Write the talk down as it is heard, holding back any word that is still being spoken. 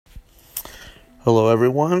Hello,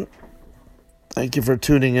 everyone. Thank you for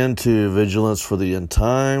tuning in to Vigilance for the End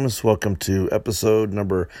Times. Welcome to episode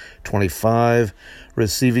number 25,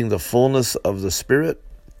 Receiving the Fullness of the Spirit.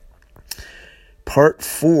 Part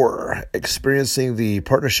 4, Experiencing the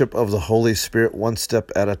Partnership of the Holy Spirit One Step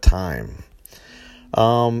at a Time.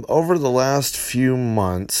 Over the last few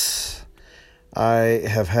months, I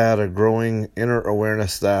have had a growing inner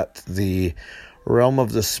awareness that the realm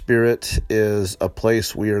of the Spirit is a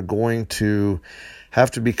place we are going to have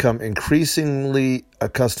to become increasingly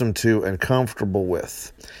accustomed to and comfortable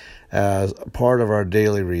with as a part of our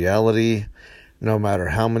daily reality, no matter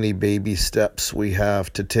how many baby steps we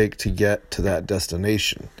have to take to get to that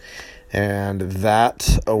destination. And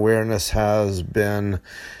that awareness has been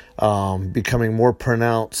becoming more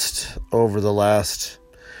pronounced over the last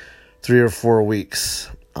 3 or 4 weeks.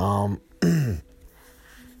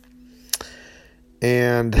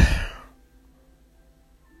 And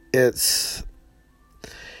it's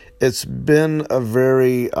been a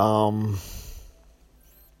very, don't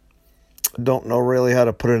know really how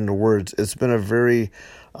to put it into words. It's been a very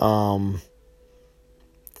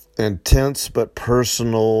intense but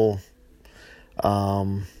personal,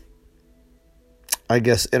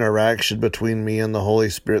 interaction between me and the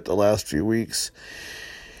Holy Spirit the last few weeks.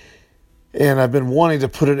 And I've been wanting to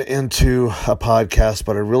put it into a podcast,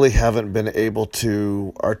 but I really haven't been able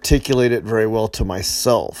to articulate it very well to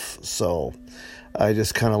myself. So I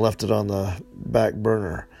just kind of left it on the back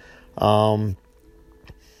burner.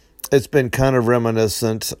 It's been kind of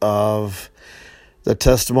reminiscent of the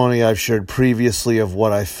testimony I've shared previously of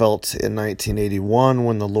what I felt in 1981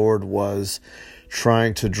 when the Lord was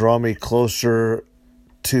trying to draw me closer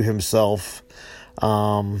to Himself.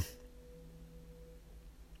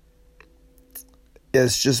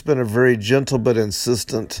 It's just been a very gentle but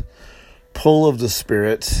insistent pull of the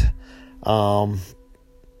Spirit, a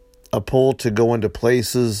pull to go into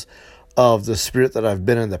places of the Spirit that I've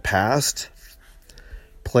been in the past,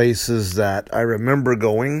 places that I remember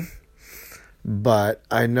going, but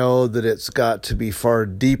I know that it's got to be far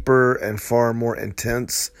deeper and far more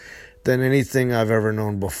intense than anything I've ever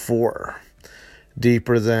known before,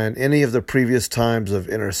 deeper than any of the previous times of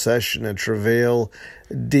intercession and travail,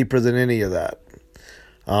 deeper than any of that.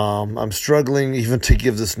 I'm struggling even to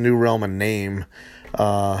give this new realm a name,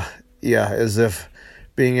 as if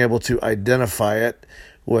being able to identify it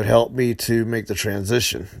would help me to make the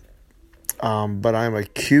transition. But I'm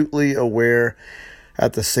acutely aware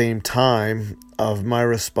at the same time of my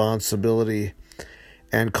responsibility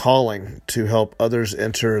and calling to help others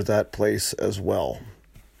enter that place as well.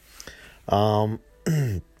 And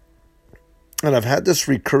I've had this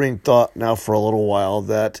recurring thought now for a little while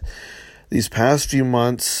that these past few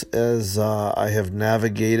months, as I have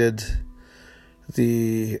navigated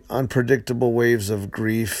the unpredictable waves of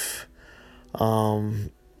grief, and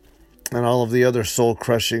all of the other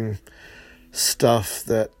soul-crushing stuff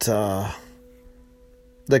that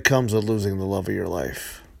comes with losing the love of your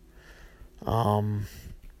life.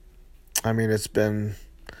 It's been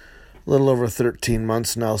a little over 13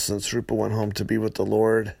 months now since Rupa went home to be with the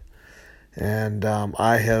Lord, and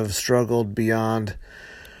I have struggled beyond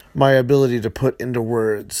my ability to put into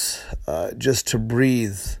words, just to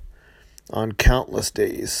breathe on countless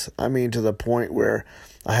days. To the point where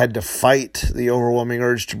I had to fight the overwhelming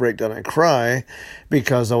urge to break down and cry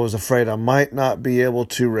because I was afraid I might not be able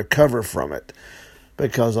to recover from it.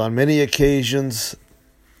 Because on many occasions,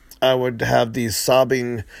 I would have these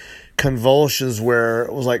sobbing convulsions where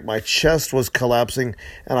it was like my chest was collapsing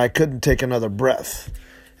and I couldn't take another breath.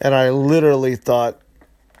 And I literally thought,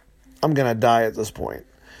 I'm going to die at this point.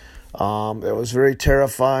 It was very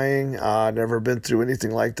terrifying. I'd never been through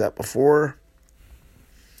anything like that before.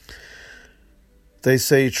 They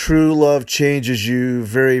say true love changes you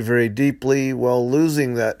very, very deeply. Well,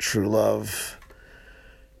 losing that true love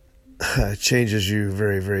changes you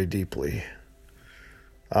very, very deeply.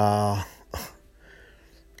 Kind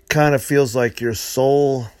of feels like your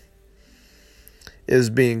soul is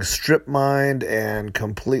being strip-mined and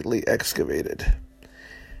completely excavated.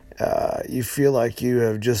 You feel like you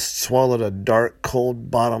have just swallowed a dark,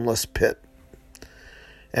 cold, bottomless pit.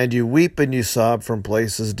 And you weep and you sob from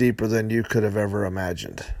places deeper than you could have ever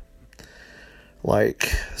imagined.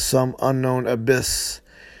 Like some unknown abyss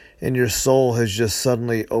in your soul has just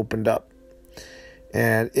suddenly opened up.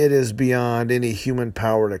 And it is beyond any human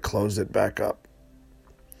power to close it back up.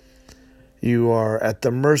 You are at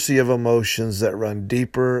the mercy of emotions that run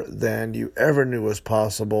deeper than you ever knew was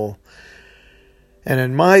possible. And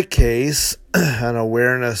in my case, an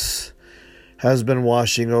awareness has been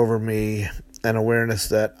washing over me, an awareness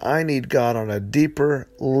that I need God on a deeper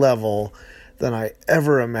level than I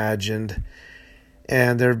ever imagined,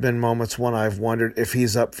 And there have been moments when I've wondered if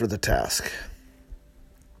he's up for the task.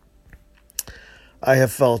 I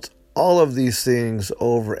have felt all of these things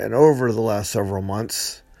over and over the last several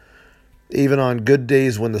months. Even on good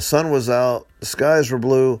days when the sun was out, the skies were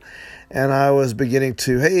blue, and I was beginning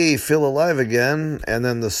to, feel alive again. And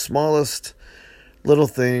then the smallest little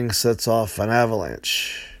thing sets off an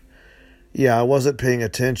avalanche. Yeah, I wasn't paying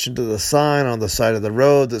attention to the sign on the side of the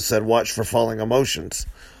road that said, "Watch for falling emotions."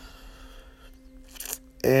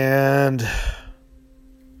 And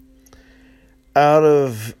out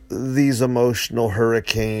of these emotional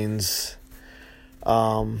hurricanes,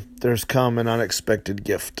 there's come an unexpected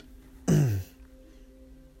gift. And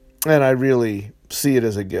I really see it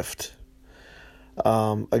as a gift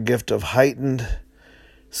of heightened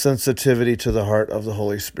sensitivity to the heart of the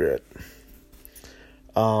Holy Spirit.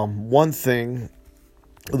 One thing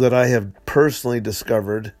that I have personally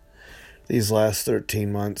discovered these last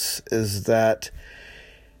 13 months is that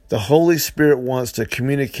the Holy Spirit wants to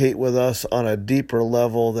communicate with us on a deeper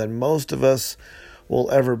level than most of us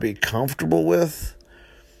will ever be comfortable with.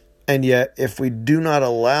 And yet, if we do not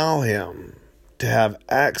allow Him to have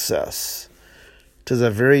access to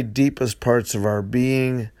the very deepest parts of our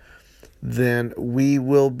being, then we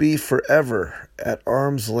will be forever at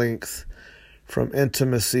arm's length from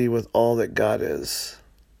intimacy with all that God is.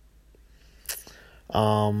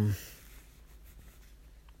 And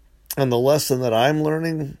the lesson that I'm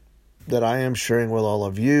learning, that I am sharing with all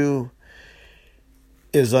of you,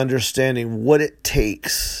 is understanding what it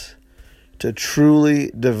takes to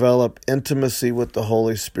truly develop intimacy with the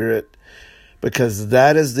Holy Spirit, because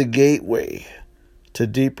that is the gateway to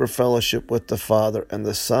deeper fellowship with the Father and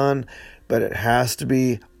the Son, but it has to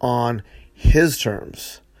be on His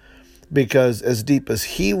terms, because as deep as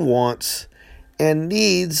He wants and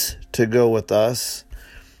needs to go with us,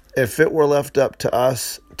 if it were left up to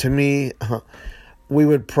us, to me, we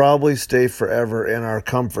would probably stay forever in our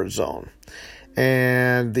comfort zone.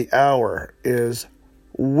 And the hour is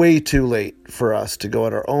way too late for us to go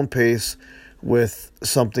at our own pace with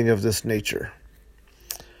something of this nature.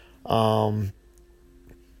 I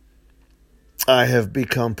have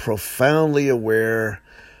become profoundly aware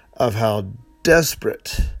of how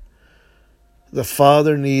desperate the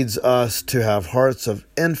Father needs us to have hearts of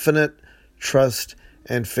infinite trust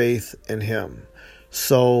and faith in Him.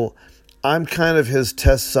 So I'm kind of His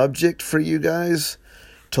test subject for you guys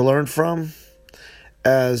to learn from,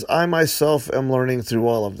 as I myself am learning through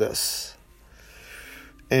all of this.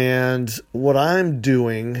 And what I'm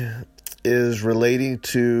doing is relating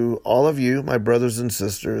to all of you, my brothers and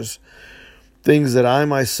sisters, things that I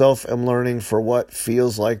myself am learning for what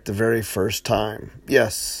feels like the very first time.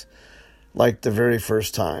 Yes, like the very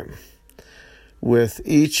first time. With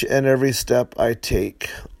each and every step I take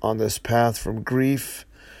on this path from grief,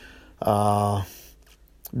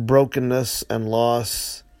 brokenness, and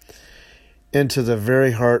loss into the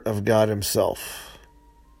very heart of God Himself.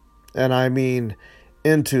 And I mean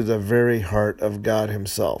into the very heart of God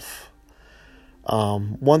Himself.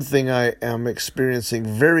 One thing I am experiencing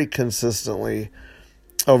very consistently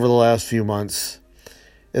over the last few months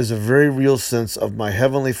is a very real sense of my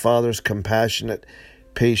Heavenly Father's compassionate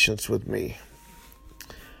patience with me.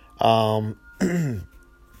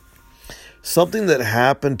 Something that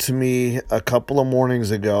happened to me a couple of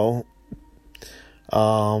mornings ago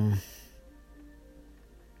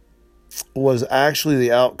was actually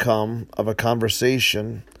the outcome of a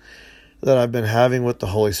conversation that I've been having with the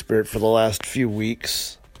Holy Spirit for the last few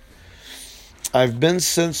weeks. I've been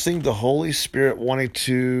sensing the Holy Spirit wanting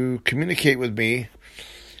to communicate with me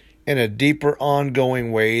in a deeper,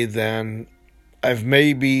 ongoing way than I've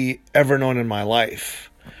maybe ever known in my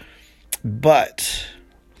life. But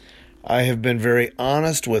I have been very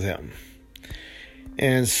honest with Him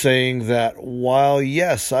and saying that while,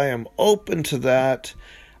 yes, I am open to that,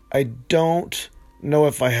 I don't know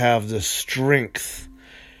if I have the strength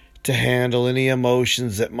to handle any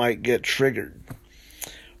emotions that might get triggered.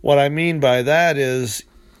 What I mean by that is,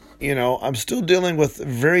 I'm still dealing with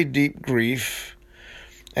very deep grief,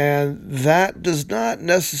 and that does not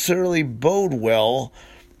necessarily bode well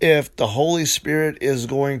if the Holy Spirit is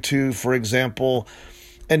going to, for example,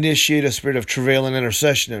 initiate a spirit of travail and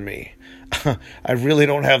intercession in me. I really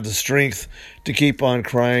don't have the strength to keep on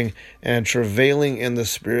crying, and travailing in the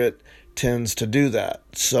Spirit tends to do that.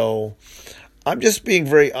 So I'm just being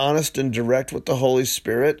very honest and direct with the Holy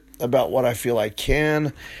Spirit about what I feel I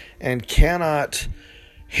can and cannot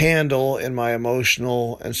handle in my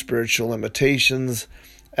emotional and spiritual limitations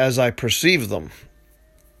as I perceive them.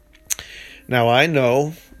 Now, I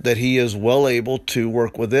know that He is well able to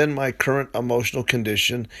work within my current emotional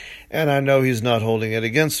condition, and I know He's not holding it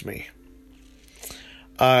against me.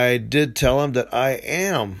 I did tell him that I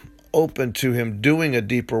am open to him doing a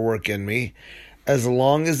deeper work in me, as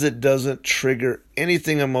long as it doesn't trigger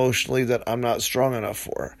anything emotionally that I'm not strong enough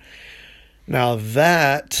for. Now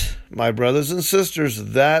that, my brothers and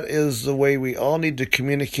sisters, that is the way we all need to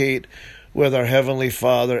communicate with our Heavenly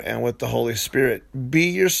Father and with the Holy Spirit. Be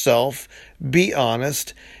yourself, be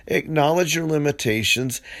honest, acknowledge your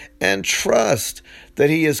limitations, and trust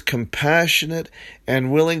that He is compassionate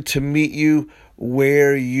and willing to meet you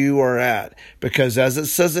where you are at. Because as it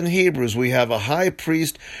says in Hebrews, we have a high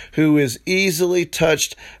priest who is easily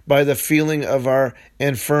touched by the feeling of our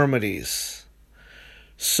infirmities.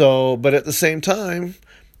 So, but at the same time,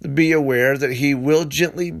 be aware that He will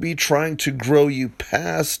gently be trying to grow you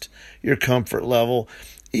past your comfort level,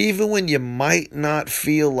 even when you might not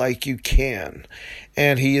feel like you can.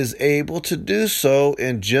 And He is able to do so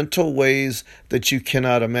in gentle ways that you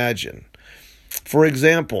cannot imagine. For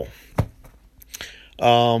example,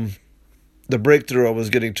 the breakthrough I was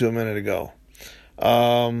getting to a minute ago.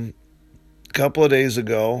 A couple of days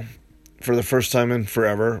ago, for the first time in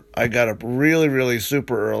forever, I got up really, really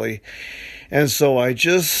super early. And so I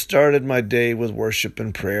just started my day with worship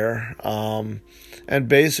and prayer. And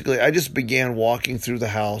basically, I just began walking through the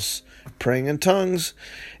house, praying in tongues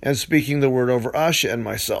and speaking the word over Asha and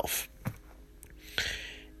myself.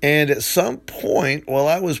 And at some point, while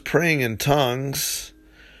I was praying in tongues,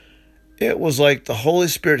 it was like the Holy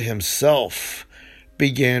Spirit Himself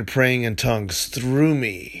began praying in tongues through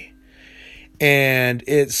me. And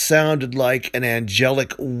it sounded like an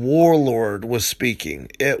angelic warlord was speaking.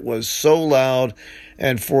 It was so loud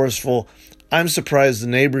and forceful. I'm surprised the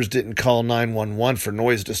neighbors didn't call 911 for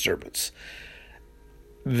noise disturbance.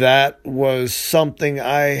 That was something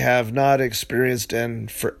I have not experienced in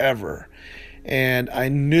forever. And I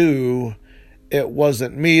knew it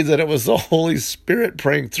wasn't me, that it was the Holy Spirit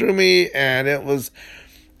praying through me. And it was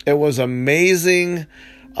amazing.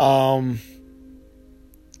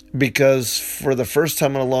 Because for the first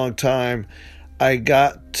time in a long time, I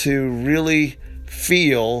got to really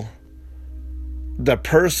feel the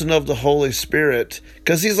person of the Holy Spirit.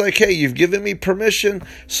 Because He's like, hey, you've given me permission,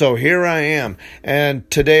 so here I am.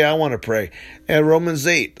 And today I want to pray. And Romans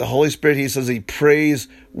 8, the Holy Spirit, He says He prays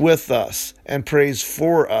with us and prays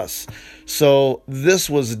for us. So this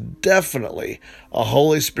was definitely a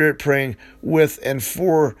Holy Spirit praying with and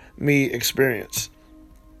for me experience.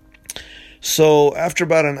 So after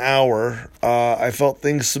about an hour, I felt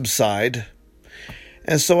things subside.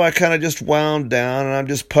 And so I kind of just wound down, and I'm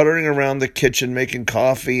just puttering around the kitchen making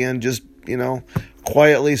coffee and just,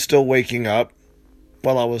 quietly still waking up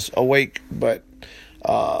while I was awake, but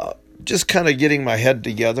just kind of getting my head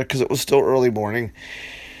together because it was still early morning.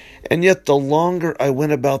 And yet the longer I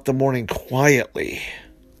went about the morning quietly,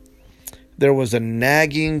 there was a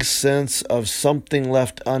nagging sense of something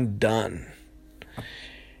left undone.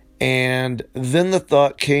 And then the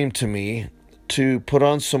thought came to me to put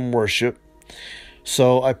on some worship.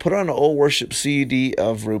 So I put on an old worship CD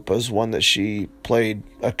of Rupa's, one that she played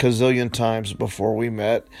a gazillion times before we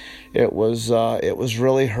met. It was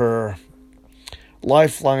really her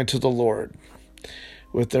lifeline to the Lord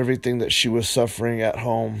with everything that she was suffering at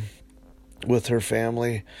home with her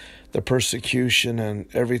family, the persecution and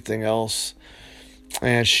everything else.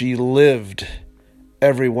 And she lived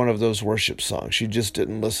every one of those worship songs. She just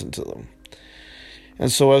didn't listen to them.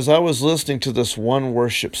 And so as I was listening to this one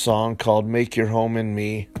worship song called Make Your Home in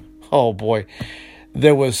Me, oh boy,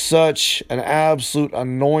 there was such an absolute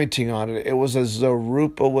anointing on it. It was as though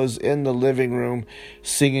Rupa was in the living room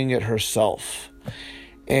singing it herself.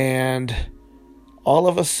 And all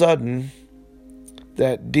of a sudden,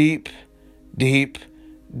 that deep, deep,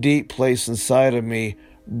 deep place inside of me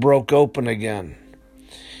broke open again.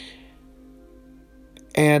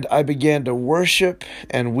 And I began to worship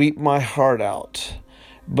and weep my heart out.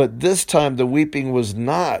 But this time the weeping was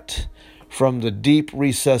not from the deep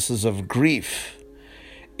recesses of grief.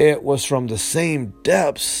 It was from the same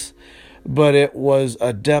depths, but it was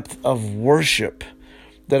a depth of worship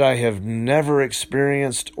that I have never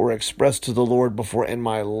experienced or expressed to the Lord before in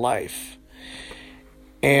my life.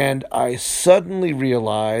 And I suddenly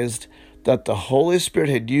realized that the Holy Spirit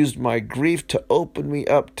had used my grief to open me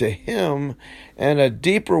up to Him in a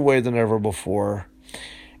deeper way than ever before.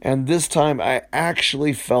 And this time I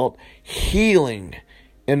actually felt healing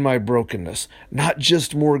in my brokenness, not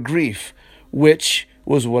just more grief, which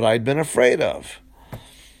was what I'd been afraid of.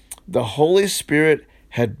 The Holy Spirit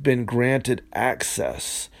had been granted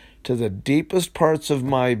access to the deepest parts of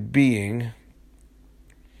my being,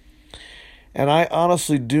 and I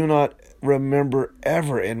honestly do not remember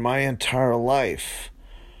ever in my entire life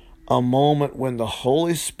a moment when the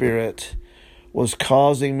Holy Spirit was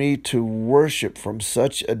causing me to worship from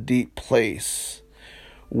such a deep place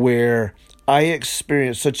where I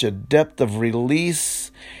experienced such a depth of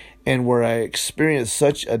release and where I experienced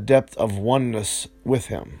such a depth of oneness with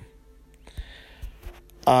Him.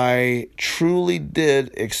 I truly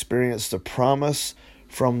did experience the promise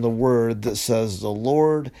from the Word that says the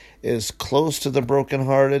Lord is close to the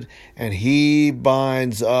brokenhearted and He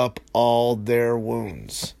binds up all their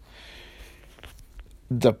wounds.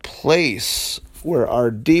 The place where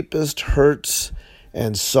our deepest hurts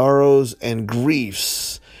and sorrows and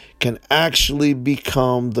griefs can actually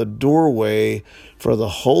become the doorway for the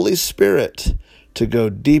Holy Spirit to go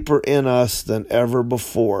deeper in us than ever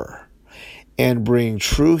before and bring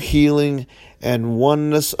true healing and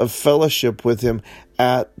oneness of fellowship with Him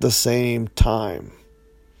at the same time.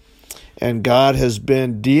 And God has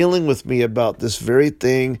been dealing with me about this very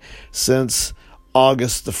thing since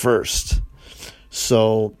August the 1st.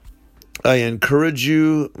 So I encourage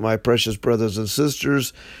you, my precious brothers and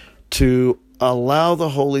sisters, to allow the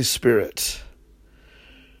Holy Spirit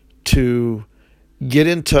to get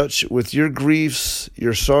in touch with your griefs,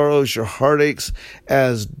 your sorrows, your heartaches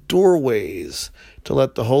as doorways to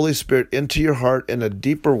let the Holy Spirit into your heart in a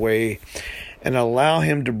deeper way and allow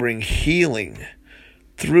Him to bring healing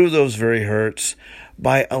through those very hurts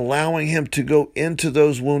by allowing Him to go into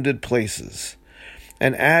those wounded places.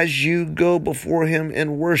 And as you go before Him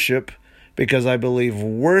in worship, because I believe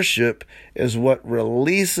worship is what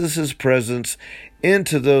releases His presence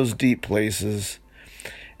into those deep places,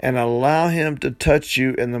 and allow Him to touch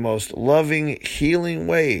you in the most loving, healing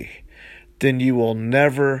way, then you will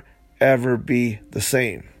never, ever be the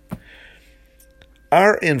same.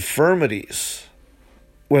 Our infirmities,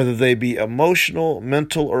 whether they be emotional,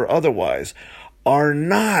 mental, or otherwise, are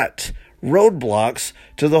not roadblocks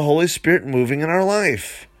to the Holy Spirit moving in our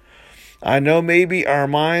life. I know maybe your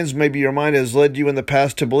mind has led you in the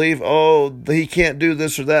past to believe, oh, He can't do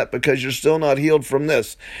this or that because you're still not healed from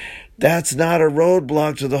this. That's not a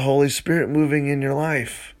roadblock to the Holy Spirit moving in your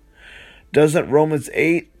life. Doesn't Romans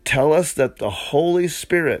 8 tell us that the Holy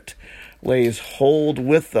Spirit lays hold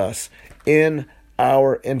with us in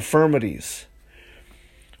our infirmities?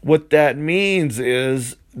 What that means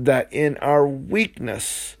is that in our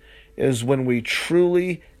weakness is when we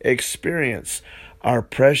truly experience our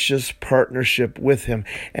precious partnership with Him.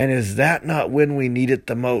 And is that not when we need it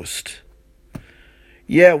the most?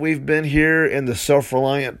 Yeah, we've been here in the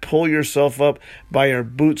self-reliant, pull yourself up by your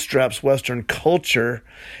bootstraps Western culture,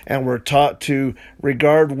 and we're taught to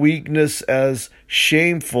regard weakness as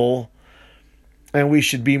shameful, and we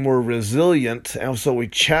should be more resilient, and so we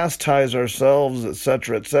chastise ourselves,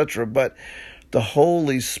 etc., etc. But the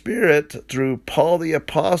Holy Spirit, through Paul the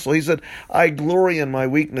Apostle, he said, I glory in my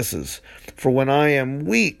weaknesses, for when I am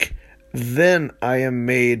weak, then I am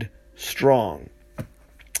made strong.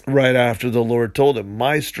 Right after the Lord told him,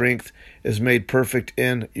 my strength is made perfect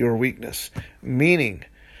in your weakness. Meaning,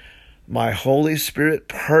 my Holy Spirit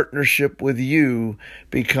partnership with you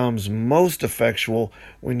becomes most effectual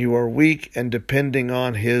when you are weak and depending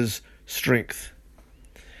on His strength.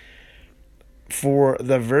 For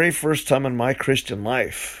the very first time in my Christian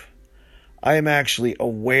life, I am actually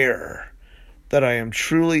aware that I am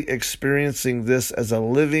truly experiencing this as a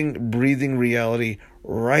living, breathing reality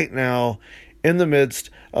right now in the midst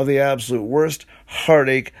of the absolute worst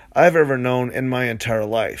heartache I've ever known in my entire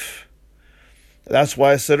life. That's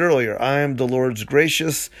why I said earlier, I am the Lord's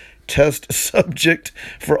gracious test subject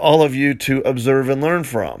for all of you to observe and learn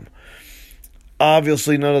from.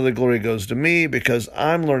 Obviously, none of the glory goes to me because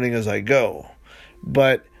I'm learning as I go.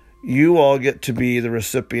 But you all get to be the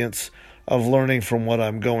recipients of learning from what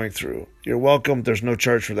I'm going through. You're welcome. There's no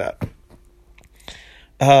charge for that.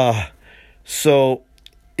 So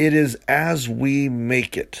it is as we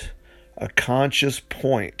make it a conscious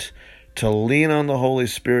point to lean on the Holy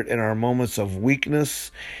Spirit in our moments of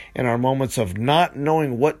weakness, in our moments of not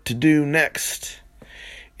knowing what to do next,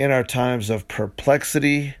 in our times of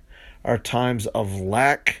perplexity, our times of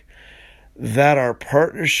lack, that our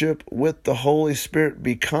partnership with the Holy Spirit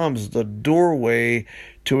becomes the doorway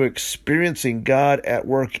to experiencing God at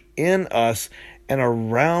work in us and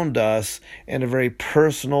around us in a very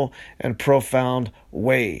personal and profound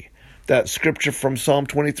way. That scripture from Psalm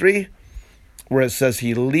 23, where it says,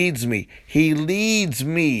 He leads me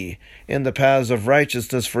in the paths of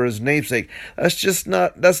righteousness for His name's sake. That's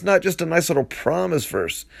not just a nice little promise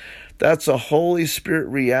verse. That's a Holy Spirit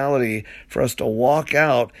reality for us to walk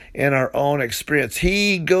out in our own experience.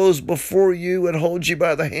 He goes before you and holds you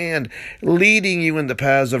by the hand, leading you in the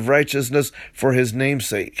paths of righteousness for His name's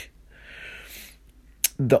sake.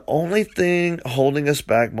 The only thing holding us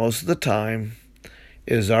back most of the time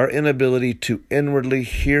is our inability to inwardly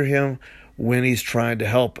hear him when he's trying to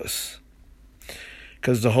help us.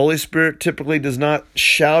 Because the Holy Spirit typically does not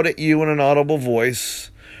shout at you in an audible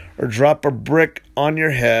voice or drop a brick on your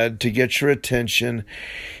head to get your attention.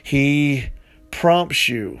 He prompts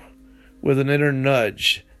you with an inner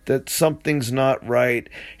nudge that something's not right.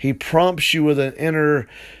 He prompts you with an inner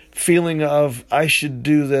feeling of, I should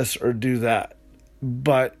do this or do that.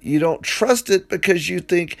 But you don't trust it because you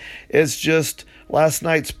think it's just last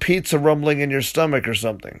night's pizza rumbling in your stomach or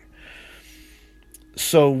something.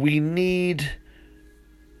 So we need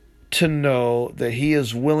to know that he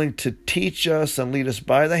is willing to teach us and lead us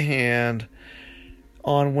by the hand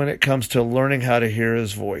on when it comes to learning how to hear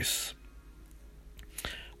his voice.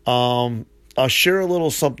 I'll share a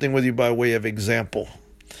little something with you by way of example.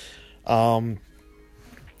 I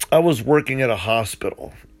was working at a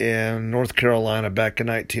hospital in North Carolina back in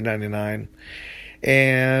 1999,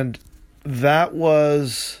 and that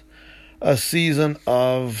was a season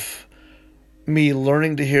of me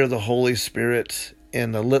learning to hear the Holy Spirit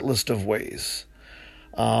in the littlest of ways.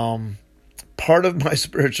 Part of my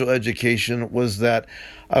spiritual education was that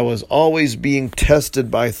I was always being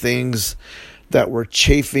tested by things that were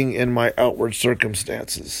chafing in my outward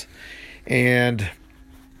circumstances. And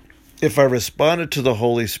if I responded to the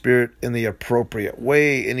Holy Spirit in the appropriate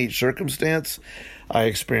way in each circumstance, I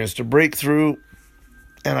experienced a breakthrough,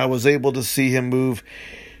 and I was able to see him move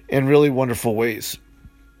in really wonderful ways.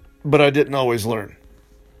 But I didn't always learn.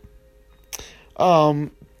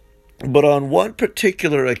 But on one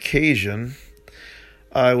particular occasion,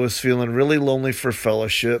 I was feeling really lonely for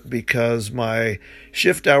fellowship because my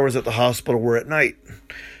shift hours at the hospital were at night.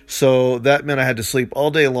 So that meant I had to sleep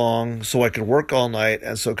all day long so I could work all night.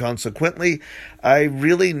 And so consequently, I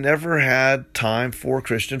really never had time for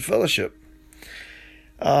Christian fellowship.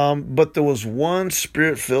 But there was one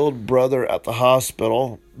spirit-filled brother at the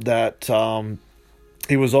hospital that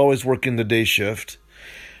he was always working the day shift.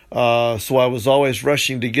 So I was always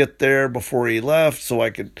rushing to get there before he left so I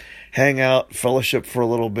could hang out, fellowship for a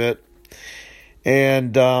little bit.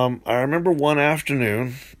 And I remember one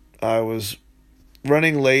afternoon, I was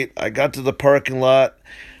running late. I got to the parking lot.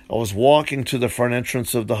 I was walking to the front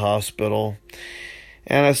entrance of the hospital.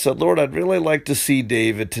 And I said, Lord, I'd really like to see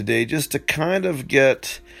David today just to kind of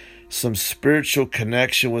get some spiritual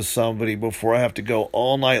connection with somebody before I have to go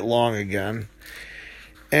all night long again.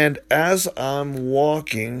 And as I'm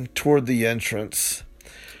walking toward the entrance,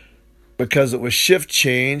 because it was shift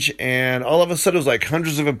change, and all of a sudden it was like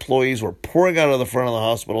hundreds of employees were pouring out of the front of the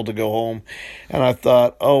hospital to go home. And I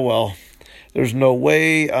thought, oh, well, there's no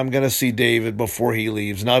way I'm going to see David before he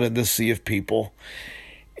leaves, not in this sea of people.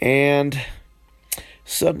 And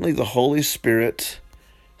suddenly the Holy Spirit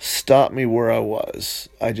stopped me where I was.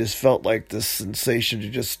 I just felt like this sensation to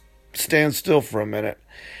just stand still for a minute.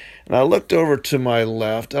 And I looked over to my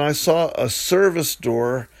left, and I saw a service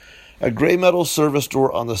door, a gray metal service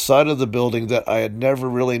door on the side of the building that I had never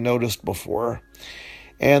really noticed before.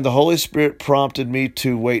 And the Holy Spirit prompted me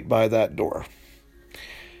to wait by that door.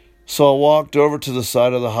 So I walked over to the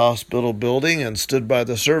side of the hospital building and stood by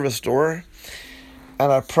the service door.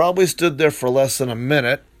 And I probably stood there for less than a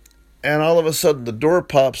minute. And all of a sudden, the door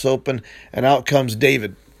pops open, and out comes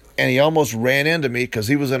David. And he almost ran into me because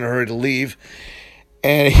he was in a hurry to leave.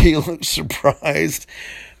 And he looked surprised,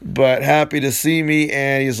 but happy to see me.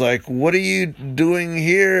 And he's like, what are you doing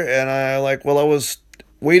here? And I'm like, well, I was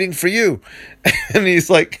waiting for you. And he's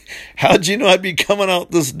like, how'd you know I'd be coming out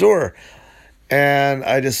this door? And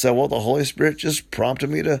I just said, well, the Holy Spirit just prompted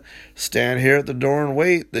me to stand here at the door and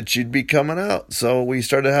wait that you'd be coming out. So we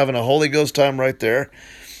started having a Holy Ghost time right there.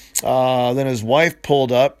 Then his wife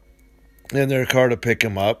pulled up in their car to pick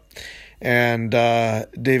him up. And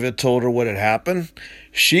David told her what had happened.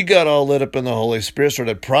 She got all lit up in the Holy Spirit,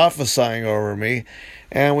 started prophesying over me,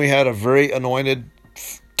 and we had a very anointed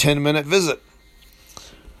 10-minute visit.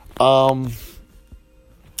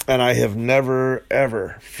 And I have never,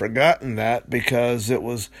 ever forgotten that, because it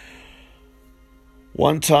was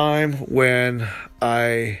one time when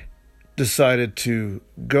I decided to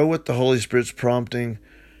go with the Holy Spirit's prompting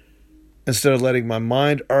instead of letting my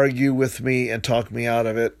mind argue with me and talk me out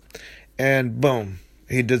of it. And boom,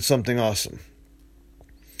 he did something awesome.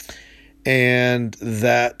 And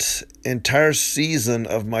that entire season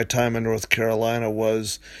of my time in North Carolina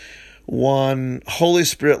was one Holy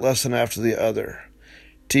Spirit lesson after the other,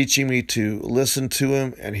 teaching me to listen to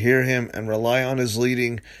him and hear him and rely on his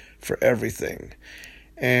leading for everything.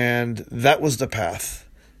 And that was the path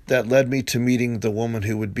that led me to meeting the woman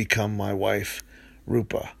who would become my wife,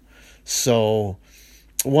 Rupa. So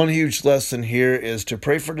one huge lesson here is to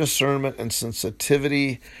pray for discernment and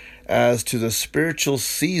sensitivity as to the spiritual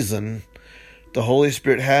season the Holy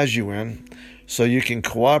Spirit has you in, so you can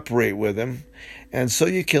cooperate with Him, and so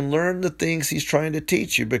you can learn the things He's trying to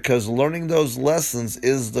teach you, because learning those lessons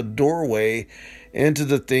is the doorway into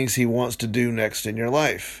the things He wants to do next in your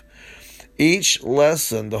life. Each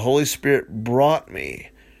lesson the Holy Spirit brought me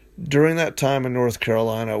during that time in North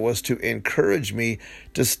Carolina was to encourage me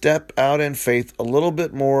to step out in faith a little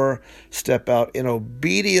bit more, step out in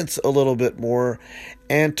obedience a little bit more,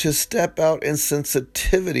 and to step out in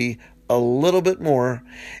sensitivity a little bit more.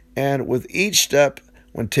 And with each step,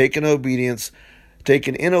 when taken in obedience,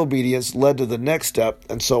 led to the next step,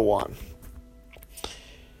 and so on.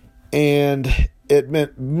 And it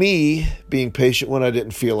meant me being patient when I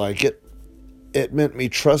didn't feel like it. It meant me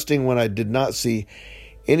trusting when I did not see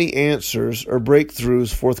any answers or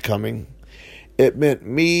breakthroughs forthcoming. It meant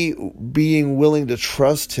me being willing to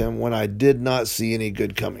trust Him when I did not see any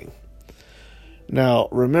good coming. Now,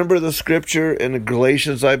 remember the scripture in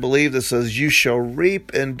Galatians, I believe, that says, "You shall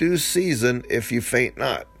reap in due season if you faint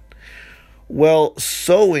not." Well,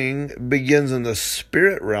 sowing begins in the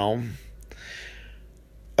spirit realm.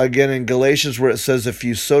 Again, in Galatians, where it says, "If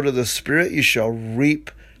you sow to the Spirit, you shall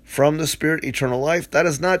reap from the Spirit eternal life." That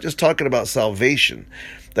is not just talking about salvation.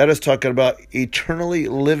 That is talking about eternally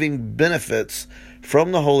living benefits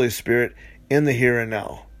from the Holy Spirit in the here and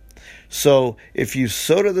now. So if you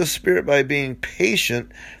sow to the Spirit by being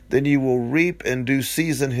patient, then you will reap in due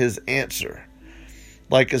season His answer.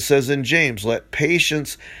 Like it says in James, "Let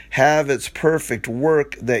patience have its perfect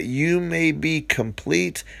work, that you may be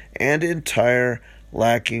complete and entire,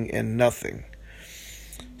 lacking in nothing."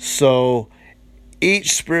 So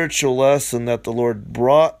each spiritual lesson that the Lord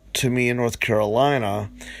brought to me in North Carolina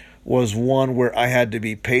was one where I had to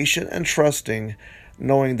be patient and trusting,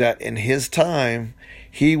 knowing that in His time,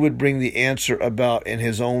 He would bring the answer about in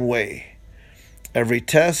His own way. Every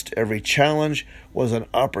test, every challenge was an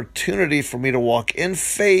opportunity for me to walk in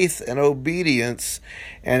faith and obedience.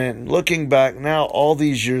 And in looking back now, all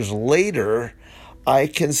these years later, I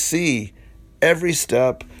can see every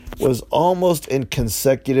step was almost in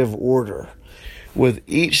consecutive order, with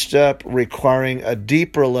each step requiring a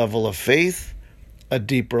deeper level of faith, a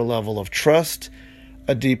deeper level of trust,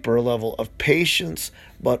 a deeper level of patience,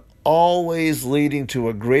 but always leading to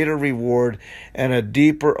a greater reward and a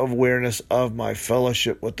deeper awareness of my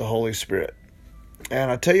fellowship with the Holy Spirit.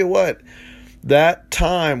 And I tell you what, that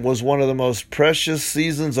time was one of the most precious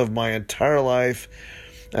seasons of my entire life,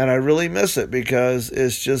 and I really miss it, because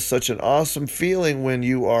it's just such an awesome feeling when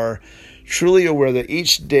you are truly aware that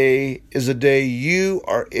each day is a day you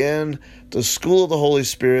are in the school of the Holy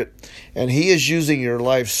Spirit, and He is using your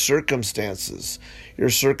life circumstances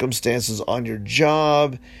on your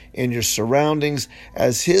job, in your surroundings,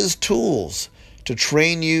 as His tools to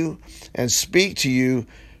train you and speak to you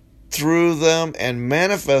through them and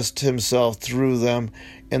manifest Himself through them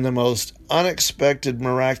in the most unexpected,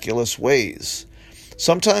 miraculous ways.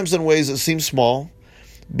 Sometimes in ways that seem small,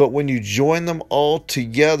 but when you join them all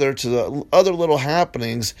together to the other little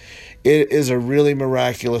happenings, it is a really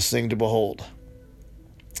miraculous thing to behold.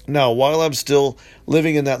 Now, while I'm still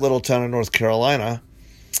living in that little town in North Carolina,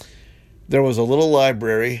 there was a little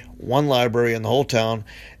library, one library in the whole town,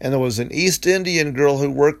 and there was an East Indian girl who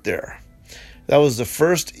worked there. That was the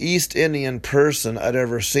first East Indian person I'd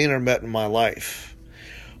ever seen or met in my life.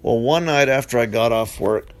 Well, one night after I got off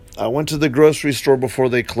work, I went to the grocery store before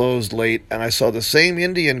they closed late, and I saw the same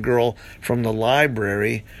Indian girl from the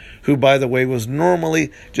library, who, by the way, was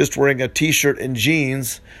normally just wearing a t-shirt and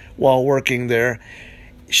jeans while working there.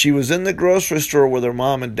 She was in the grocery store with her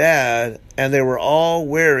mom and dad, and they were all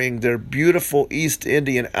wearing their beautiful East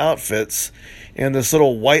Indian outfits in this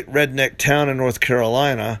little white redneck town in North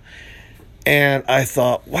Carolina. And I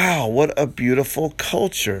thought, wow, what a beautiful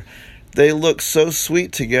culture. They look so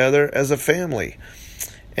sweet together as a family.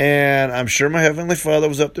 And I'm sure my Heavenly Father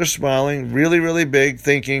was up there smiling really, really big,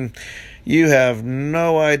 thinking, you have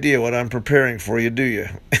no idea what I'm preparing for you, do you?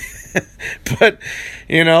 But,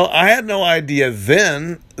 I had no idea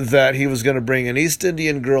then that He was going to bring an East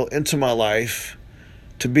Indian girl into my life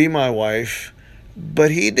to be my wife.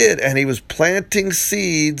 But He did, and He was planting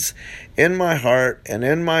seeds in my heart and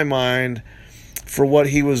in my mind for what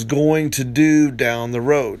He was going to do down the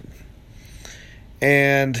road.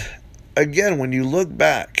 And again, when you look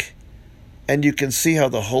back and you can see how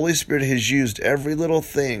the Holy Spirit has used every little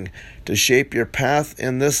thing to shape your path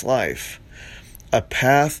in this life, a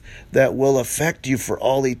path that will affect you for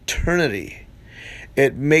all eternity,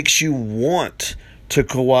 it makes you want to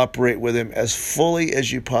cooperate with Him as fully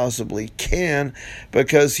as you possibly can,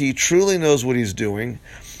 because He truly knows what He's doing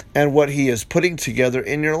and what He is putting together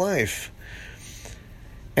in your life.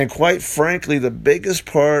 And quite frankly, the biggest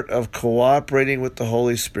part of cooperating with the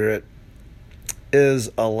Holy Spirit is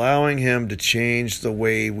allowing Him to change the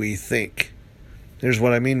way we think. Here's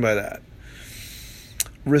what I mean by that.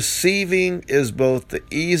 Receiving is both the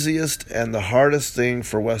easiest and the hardest thing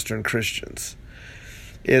for Western Christians.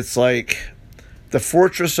 It's like the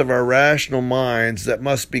fortress of our rational minds that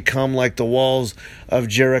must become like the walls of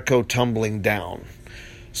Jericho tumbling down,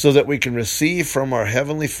 so that we can receive from our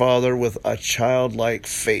Heavenly Father with a childlike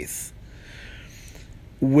faith.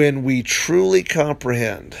 When we truly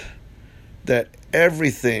comprehend that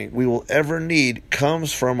everything we will ever need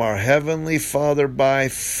comes from our Heavenly Father by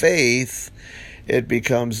faith, it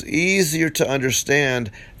becomes easier to understand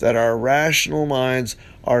that our rational minds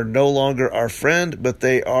are no longer our friend, but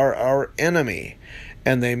they are our enemy,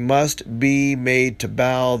 and they must be made to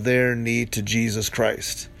bow their knee to Jesus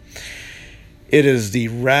Christ. It is the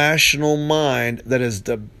rational mind that is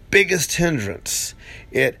the biggest hindrance.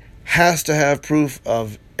 It has to have proof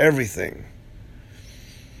of everything.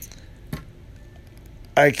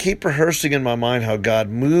 I keep rehearsing in my mind how God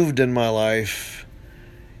moved in my life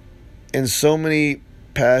in so many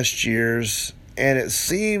past years, and it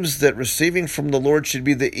seems that receiving from the Lord should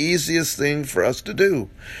be the easiest thing for us to do.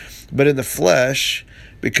 But in the flesh,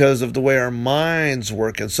 because of the way our minds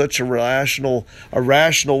work in such a rational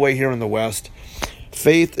way here in the West,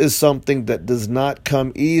 faith is something that does not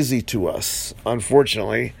come easy to us,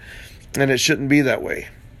 unfortunately, and it shouldn't be that way.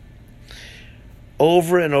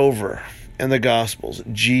 Over and over in the Gospels,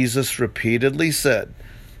 Jesus repeatedly said,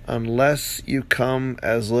 "Unless you come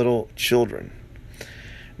as little children."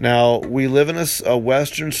 Now, we live in a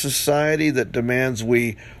Western society that demands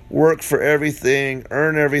we work for everything,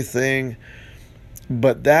 earn everything,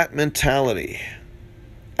 but that mentality,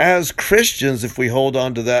 as Christians, if we hold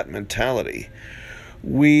on to that mentality,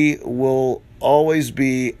 we will always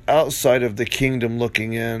be outside of the kingdom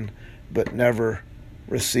looking in, but never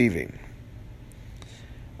receiving.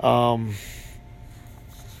 And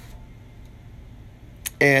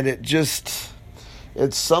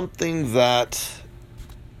it's something that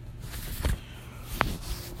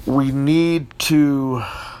we need to,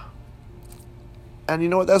 and you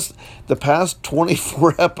know what, that's the past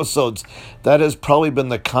 24 episodes, that has probably been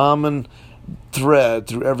the common thread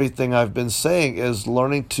through everything I've been saying, is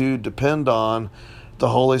learning to depend on the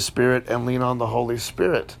Holy Spirit and lean on the Holy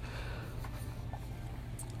Spirit.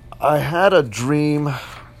 I had a dream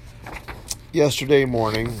yesterday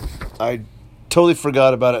morning. I totally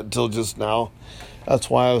forgot about it until just now. That's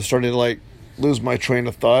why I was starting to lose my train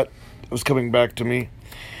of thought. It was coming back to me.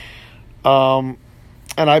 And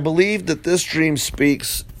I believe that this dream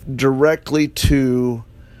speaks directly to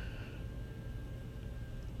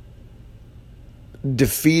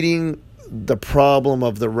defeating the problem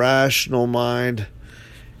of the rational mind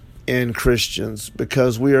in Christians,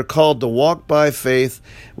 because we are called to walk by faith.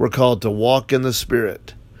 We're called to walk in the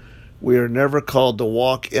Spirit. We are never called to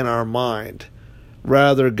walk in our mind.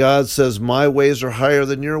 Rather, God says, "My ways are higher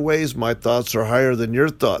than your ways. My thoughts are higher than your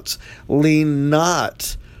thoughts. Lean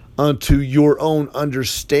not unto your own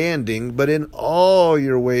understanding, but in all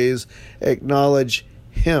your ways acknowledge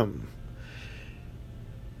Him."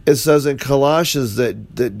 It says in Colossians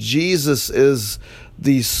that Jesus is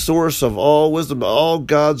the source of all wisdom. All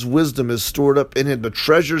God's wisdom is stored up in Him. The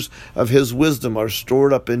treasures of His wisdom are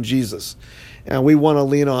stored up in Jesus. And we want to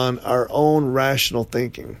lean on our own rational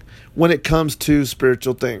thinking when it comes to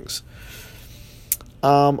spiritual things.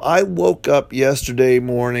 I woke up yesterday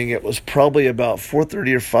morning. It was probably about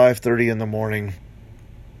 4:30 or 5:30 in the morning.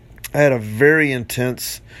 I had a very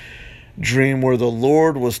intense dream where the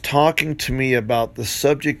Lord was talking to me about the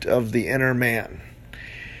subject of the inner man.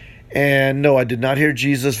 And no, I did not hear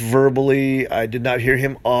Jesus verbally. I did not hear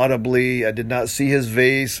Him audibly. I did not see His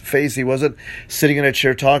face. He wasn't sitting in a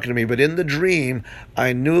chair talking to me. But in the dream,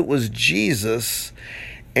 I knew it was Jesus,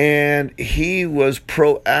 and He was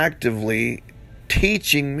proactively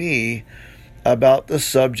teaching me about the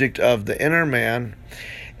subject of the inner man,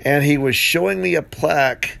 and He was showing me a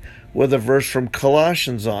plaque with a verse from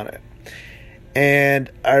Colossians on it. And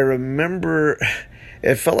I remember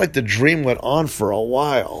it felt like the dream went on for a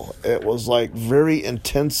while. It was very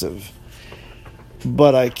intensive.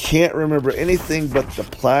 But I can't remember anything but the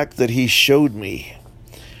plaque that He showed me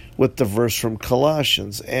with the verse from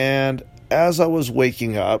Colossians. And as I was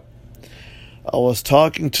waking up, I was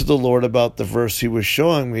talking to the Lord about the verse He was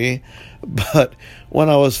showing me. But when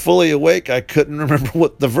I was fully awake, I couldn't remember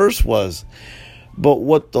what the verse was. But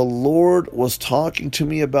what the Lord was talking to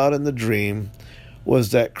me about in the dream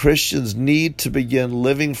was that Christians need to begin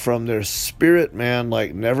living from their spirit man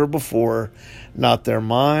like never before, not their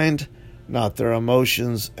mind, not their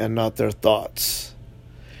emotions, and not their thoughts.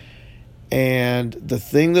 And the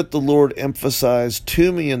thing that the Lord emphasized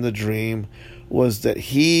to me in the dream was that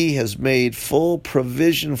He has made full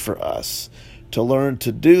provision for us to learn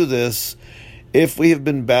to do this if we have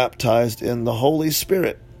been baptized in the Holy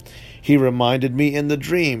Spirit. He reminded me in the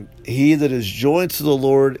dream, he that is joined to the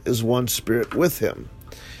Lord is one spirit with Him.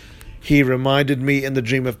 He reminded me in the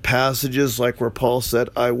dream of passages like where Paul said,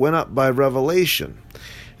 I went up by revelation.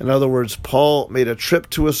 In other words, Paul made a trip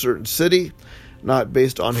to a certain city, not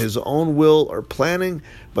based on his own will or planning,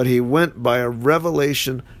 but he went by a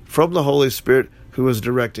revelation from the Holy Spirit who was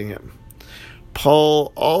directing him.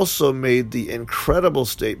 Paul also made the incredible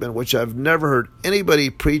statement, which I've never heard anybody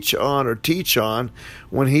preach on or teach on,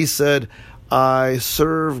 when he said, I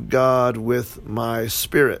serve God with my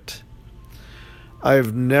spirit.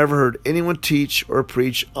 I've never heard anyone teach or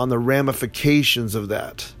preach on the ramifications of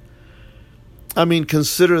that. I mean,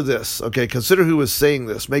 consider this, okay? Consider who was saying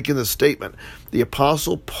this, making this statement. The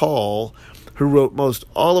Apostle Paul, who wrote most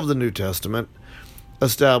all of the New Testament,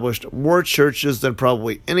 established more churches than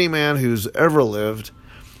probably any man who's ever lived,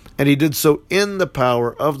 and he did so in the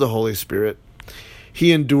power of the Holy Spirit.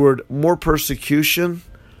 He endured more persecution,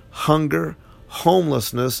 hunger,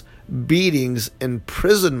 homelessness, beatings,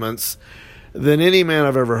 imprisonments than any man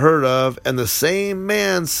I've ever heard of, and the same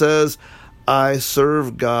man says, I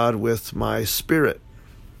serve God with my spirit.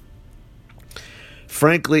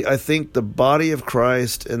 Frankly, I think the body of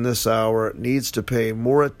Christ in this hour needs to pay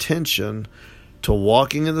more attention to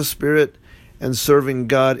walking in the Spirit and serving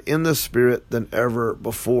God in the Spirit than ever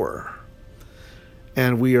before.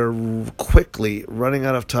 And we are quickly running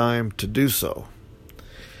out of time to do so.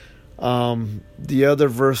 The other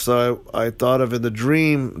verse I thought of in the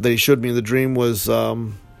dream, they showed me in the dream was,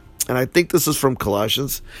 and I think this is from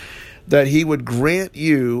Colossians, that He would grant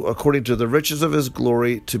you, according to the riches of His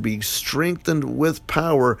glory, to be strengthened with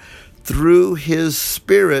power through His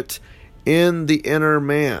Spirit in the inner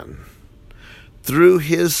man. Through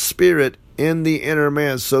His Spirit in the inner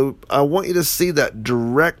man. So I want you to see that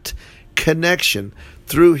direct connection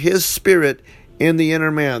through His Spirit in the inner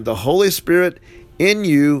man. The Holy Spirit in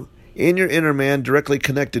you, in your inner man, directly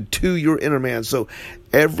connected to your inner man. So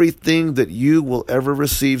everything that you will ever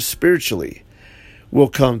receive spiritually will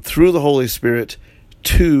come through the Holy Spirit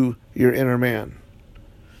to your inner man.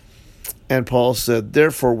 And Paul said,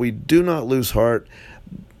 therefore we do not lose heart,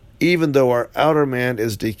 even though our outer man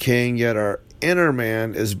is decaying, yet our inner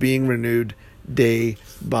man is being renewed day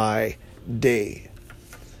by day.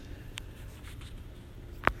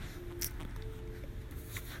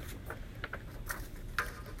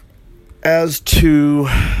 As to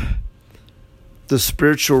the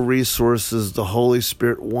spiritual resources the Holy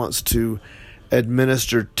Spirit wants to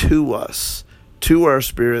administer to us, to our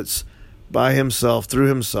spirits, by Himself, through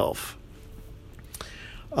Himself.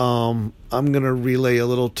 I'm going to relay a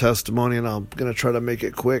little testimony, and I'm going to try to make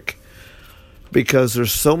it quick, because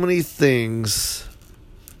there's so many things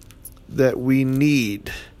that we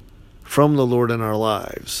need from the Lord in our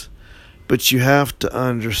lives. But you have to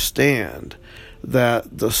understand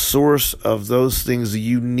that the source of those things that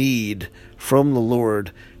you need from the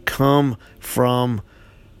Lord come from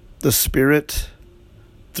the Spirit,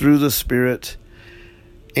 through the Spirit.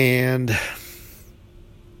 And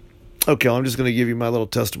okay, I'm just going to give you my little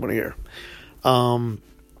testimony here.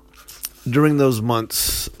 During those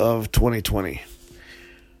months of 2020,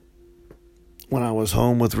 when I was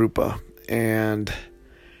home with Rupa and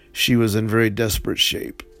she was in very desperate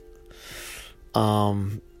shape,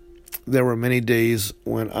 there were many days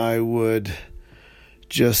when I would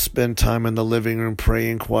just spend time in the living room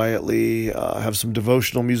praying quietly, have some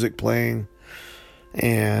devotional music playing,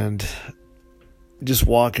 and just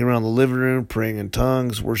walking around the living room praying in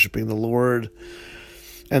tongues, worshiping the Lord.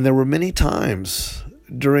 And there were many times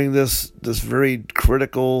during this very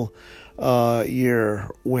critical year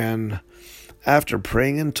when, after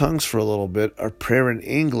praying in tongues for a little bit, a prayer in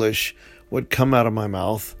English would come out of my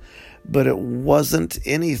mouth, but it wasn't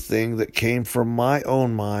anything that came from my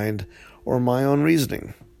own mind or my own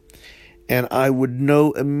reasoning. And I would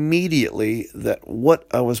know immediately that what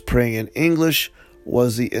I was praying in English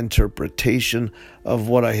was the interpretation of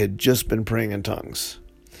what I had just been praying in tongues.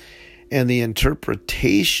 And the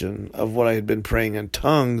interpretation of what I had been praying in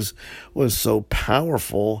tongues was so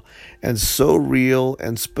powerful and so real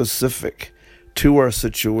and specific to our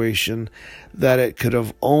situation that it could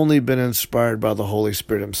have only been inspired by the Holy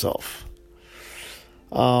Spirit Himself.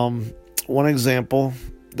 One example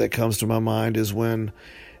that comes to my mind is when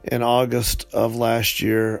in August of last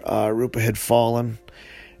year, Rupa had fallen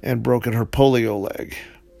and broken her polio leg.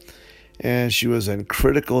 And she was in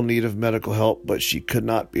critical need of medical help, but she could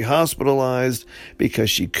not be hospitalized because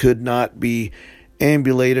she could not be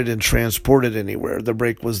ambulated and transported anywhere. The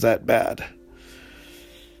break was that bad.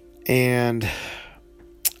 And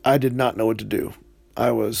I did not know what to do.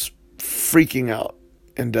 I was freaking out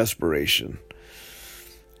in desperation.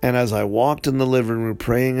 And as I walked in the living room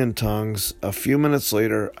praying in tongues, a few minutes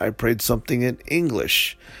later, I prayed something in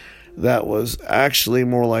English that was actually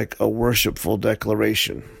more like a worshipful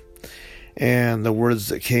declaration. And the words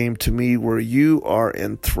that came to me were, "You are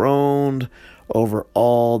enthroned over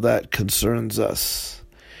all that concerns us."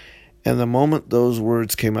 And the moment those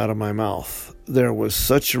words came out of my mouth, there was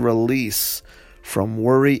such a release from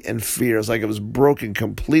worry and fear. It's like it was broken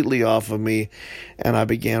completely off of me, and I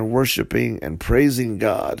began worshiping and praising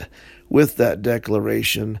God with that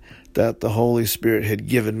declaration that the Holy Spirit had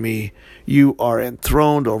given me. You are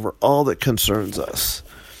enthroned over all that concerns us.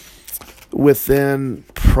 Within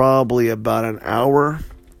probably about an hour,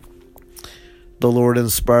 the Lord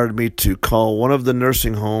inspired me to call one of the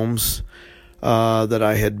nursing homes that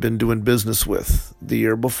I had been doing business with the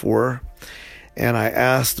year before, and I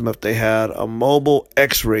asked them if they had a mobile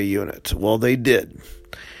x-ray unit. Well, they did.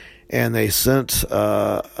 And they sent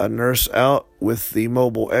a nurse out with the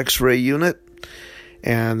mobile x-ray unit,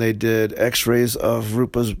 and they did x-rays of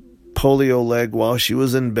Rupa's polio leg while she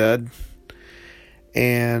was in bed.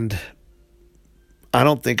 And I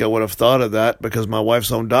don't think I would have thought of that, because my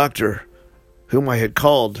wife's own doctor, whom I had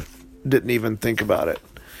called, didn't even think about it.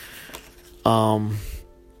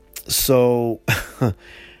 So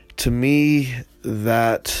to me,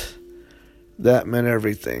 that meant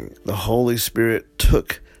everything. The Holy Spirit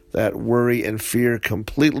took that worry and fear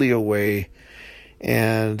completely away,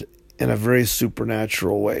 and in a very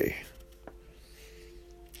supernatural way.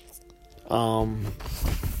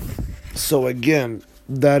 So again,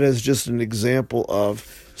 that is just an example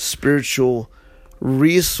of spiritual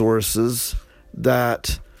resources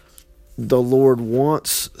that the Lord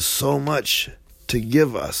wants so much to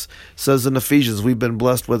give us. It says in Ephesians, we've been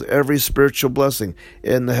blessed with every spiritual blessing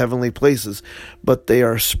in the heavenly places, but they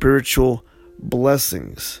are spiritual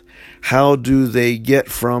blessings. How do they get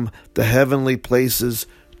from the heavenly places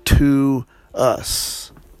to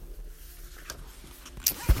us?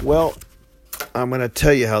 Well, I'm going to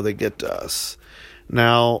tell you how they get to us.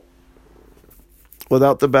 Now,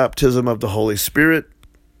 without the baptism of the Holy Spirit,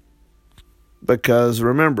 because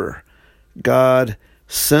remember, God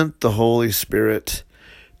sent the Holy Spirit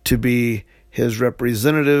to be his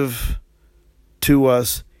representative to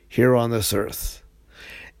us here on this earth.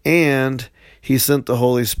 And he sent the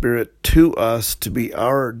Holy Spirit to us to be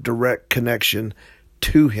our direct connection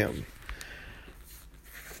to him.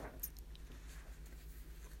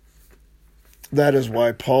 That is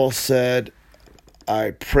why Paul said,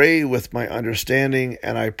 I pray with my understanding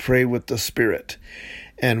and I pray with the Spirit.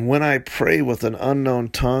 And when I pray with an unknown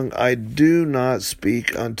tongue, I do not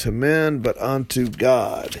speak unto men, but unto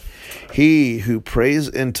God. He who prays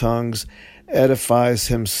in tongues edifies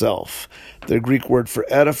himself. The Greek word for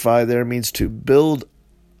edify there means to build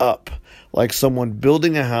up, like someone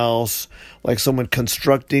building a house, like someone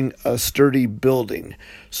constructing a sturdy building.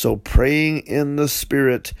 So praying in the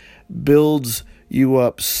Spirit builds you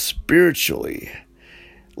up spiritually,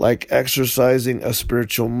 like exercising a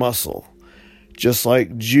spiritual muscle. Just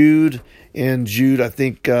like Jude, I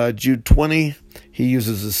think Jude 20, he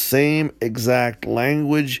uses the same exact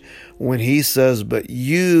language when he says, but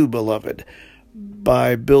you, beloved,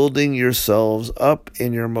 by building yourselves up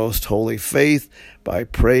in your most holy faith, by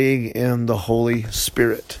praying in the Holy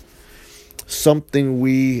Spirit. Something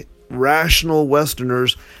we rational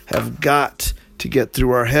Westerners have got to get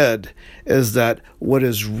through our head is that what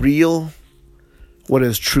is real, what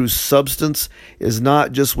is true substance, is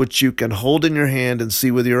not just what you can hold in your hand and see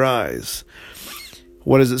with your eyes.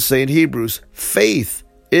 What does it say in Hebrews? Faith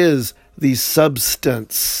is the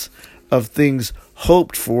substance of things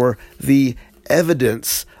hoped for, the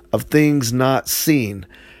evidence of things not seen.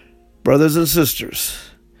 Brothers and sisters,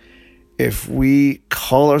 if we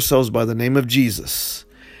call ourselves by the name of Jesus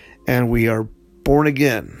and we are born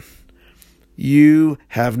again, you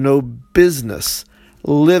have no business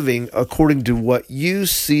living according to what you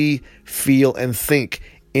see, feel, and think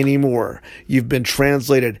anymore. You've been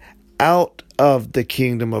translated out of the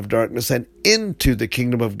kingdom of darkness and into the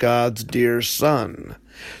kingdom of God's dear Son.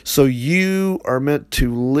 So you are meant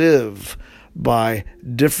to live by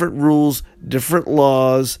different rules, different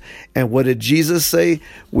laws. And what did Jesus say?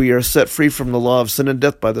 We are set free from the law of sin and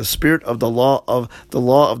death by the spirit of the law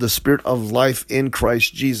of the Spirit of life in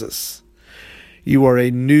Christ Jesus. You are a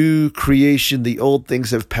new creation. The old things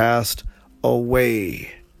have passed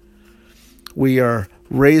away. We are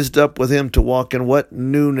raised up with him to walk in what?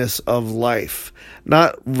 Newness of life.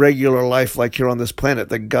 Not regular life like here on this planet,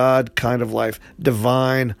 the God kind of life,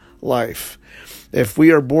 divine life. If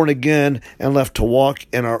we are born again and left to walk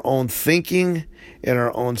in our own thinking, in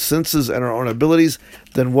our own senses, and our own abilities,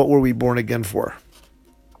 then what were we born again for?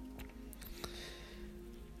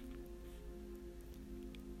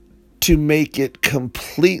 To make it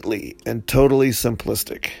completely and totally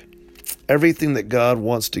simplistic. Everything that God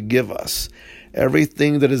wants to give us,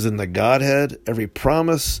 everything that is in the Godhead, every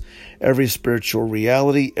promise, every spiritual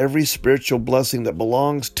reality, every spiritual blessing that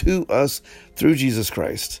belongs to us through Jesus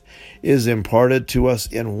Christ is imparted to us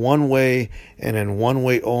in one way and in one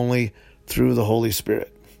way only, through the Holy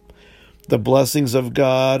Spirit. The blessings of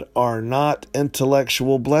God are not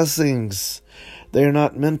intellectual blessings. They are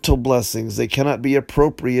not mental blessings. They cannot be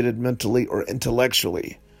appropriated mentally or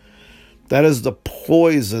intellectually. That is the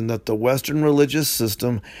poison that the Western religious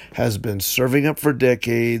system has been serving up for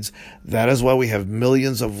decades. That is why we have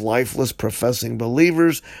millions of lifeless professing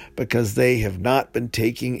believers, because they have not been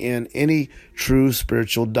taking in any true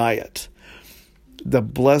spiritual diet. The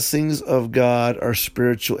blessings of God are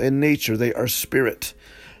spiritual in nature. They are spirit.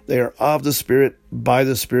 They are of the Spirit, by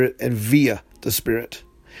the Spirit, and via the Spirit.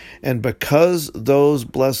 And because those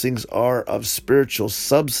blessings are of spiritual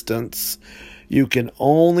substance, you can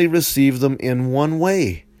only receive them in one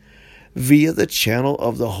way, via the channel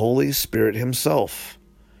of the Holy Spirit himself.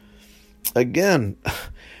 Again,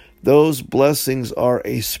 those blessings are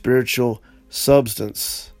a spiritual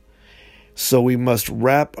substance. So we must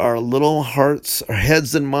wrap our little hearts, our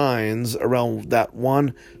heads and minds around that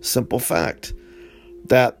one simple fact,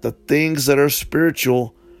 that the things that are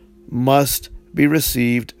spiritual must be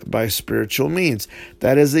received by spiritual means.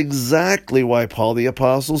 That is exactly why Paul the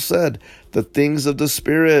Apostle said, the things of the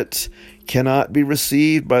Spirit cannot be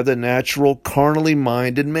received by the natural, carnally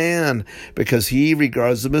minded man, because he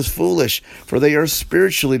regards them as foolish, for they are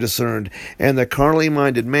spiritually discerned, and the carnally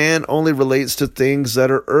minded man only relates to things that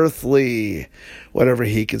are earthly, whatever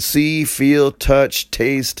he can see, feel, touch,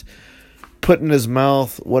 taste, put in his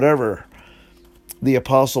mouth, whatever. The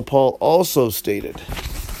Apostle Paul also stated,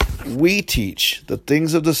 we teach the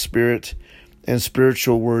things of the Spirit and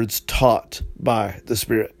spiritual words taught by the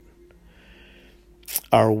Spirit.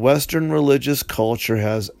 Our Western religious culture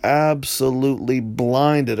has absolutely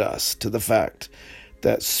blinded us to the fact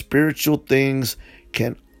that spiritual things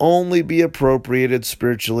can only be appropriated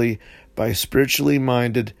spiritually by spiritually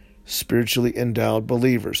minded, spiritually endowed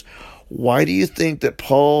believers. Why do you think that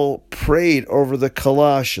Paul prayed over the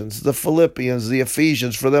Colossians, the Philippians, the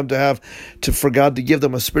Ephesians, for God to give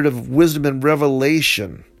them a spirit of wisdom and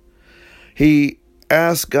revelation? He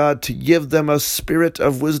asked God to give them a spirit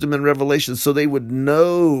of wisdom and revelation so they would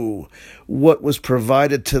know what was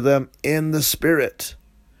provided to them in the Spirit.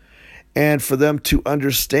 And for them to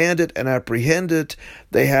understand it and apprehend it,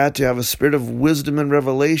 they had to have a spirit of wisdom and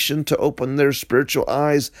revelation to open their spiritual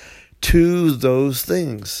eyes to those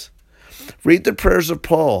things. Read the prayers of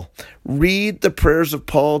Paul. Read the prayers of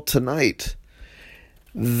Paul tonight.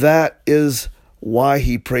 That is why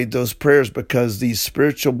he prayed those prayers, because these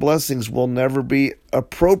spiritual blessings will never be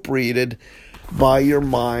appropriated by your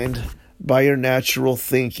mind, by your natural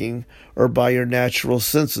thinking, or by your natural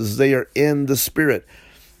senses. They are in the Spirit.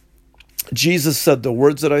 Jesus said, the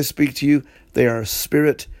words that I speak to you, they are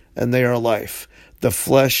spirit and they are life. The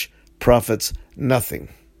flesh profits nothing.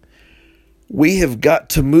 We have got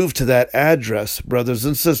to move to that address, brothers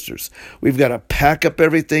and sisters. We've got to pack up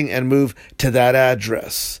everything and move to that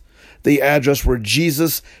address. The address where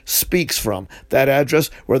Jesus speaks from. That address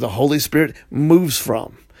where the Holy Spirit moves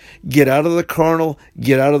from. Get out of the carnal.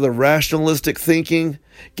 Get out of the rationalistic thinking.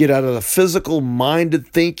 Get out of the physical-minded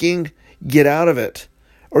thinking. Get out of it,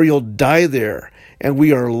 or you'll die there, and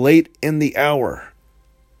we are late in the hour.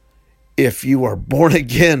 If you are born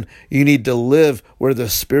again, you need to live where the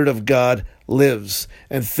Spirit of God lives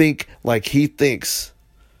and think like He thinks.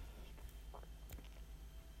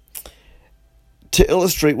 To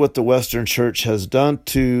illustrate what the Western Church has done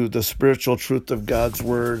to the spiritual truth of God's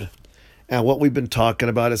Word and what we've been talking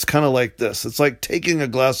about, it's kind of like this. It's like taking a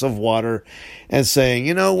glass of water and saying,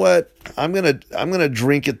 you know what? I'm gonna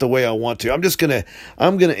drink it the way I want to.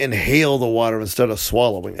 I'm gonna inhale the water instead of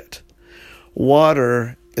swallowing it.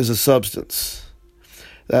 Water is a substance.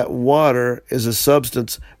 That water is a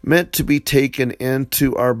substance meant to be taken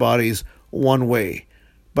into our bodies one way,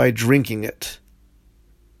 by drinking it.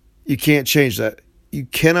 You can't change that. You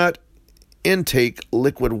cannot intake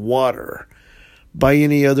liquid water by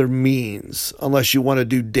any other means unless you want to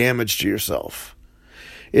do damage to yourself.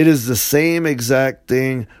 It is the same exact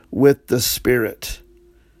thing with the Spirit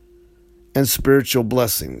and spiritual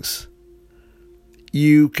blessings.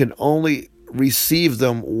 you can only receive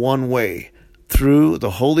them one way, through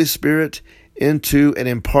the Holy Spirit into and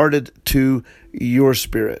imparted to your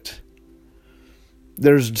spirit.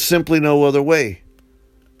 There's simply no other way.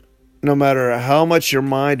 No matter how much your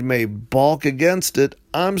mind may balk against it,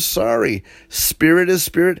 I'm sorry. Spirit is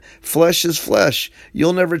spirit, flesh is flesh.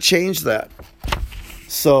 You'll never change that.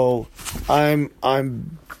 So I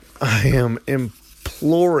am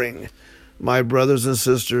imploring my brothers and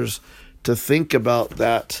sisters to think about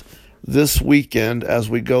that this weekend as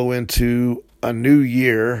we go into a new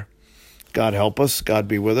year. God help us, God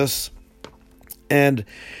be with us. And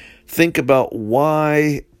think about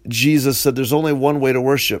why Jesus said there's only one way to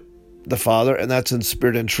worship the Father, and that's in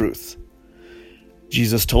spirit and truth.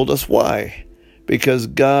 Jesus told us why. Because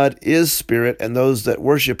God is spirit, and those that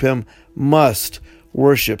worship him must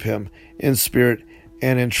worship him in spirit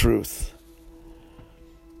and in truth.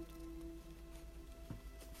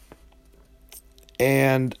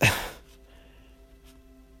 And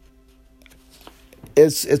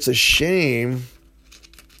it's a shame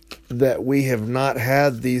that we have not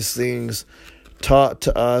had these things taught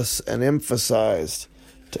to us and emphasized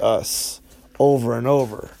to us over and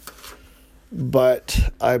over.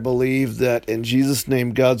 But I believe that in Jesus'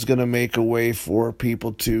 name, God's going to make a way for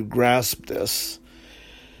people to grasp this.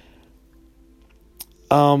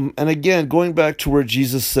 And again, going back to where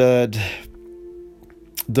Jesus said,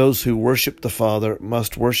 those who worship the Father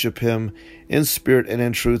must worship him in spirit and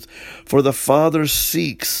in truth, for the Father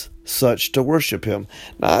seeks such to worship him.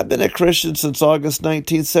 Now, I've been a Christian since August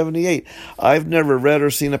 1978. I've never read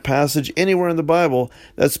or seen a passage anywhere in the Bible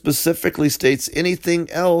that specifically states anything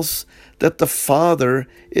else that the Father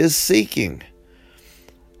is seeking.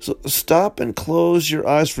 So stop and close your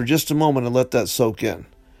eyes for just a moment and let that soak in.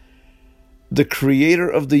 The Creator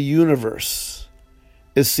of the universe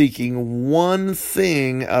is seeking one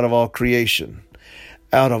thing out of all creation.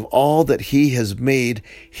 Out of all that he has made,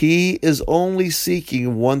 he is only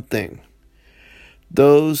seeking one thing.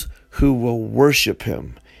 Those who will worship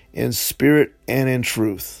him in spirit and in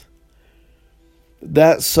truth.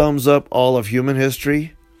 That sums up all of human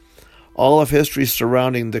history, all of history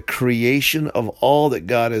surrounding the creation of all that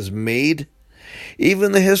God has made,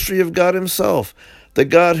 even the history of God himself. The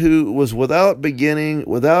God who was without beginning,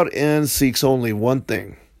 without end, seeks only one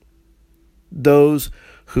thing. Those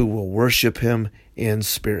who will worship him in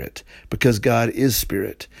spirit, because God is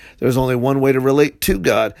spirit. There's only one way to relate to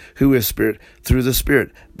God, who is spirit, through the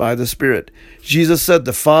Spirit, by the Spirit. Jesus said,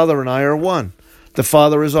 the Father and I are one. The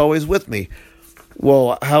Father is always with me.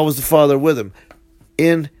 Well, how was the Father with him?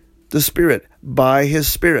 In the Spirit, by his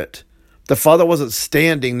Spirit. The Father wasn't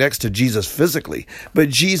standing next to Jesus physically, but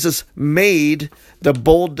Jesus made the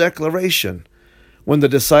bold declaration. When the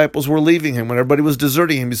disciples were leaving him, when everybody was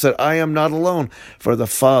deserting him, he said, I am not alone, for the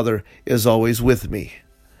Father is always with me.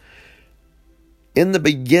 In the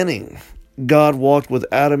beginning, God walked with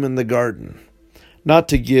Adam in the garden, not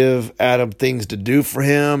to give Adam things to do for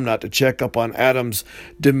him, not to check up on Adam's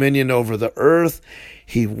dominion over the earth.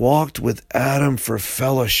 He walked with Adam for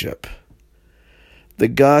fellowship. The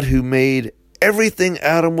God who made everything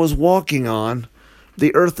Adam was walking on,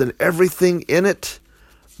 the earth and everything in it,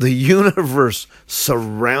 the universe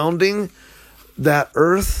surrounding that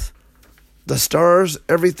earth, the stars,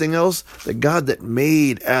 everything else, the God that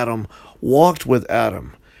made Adam walked with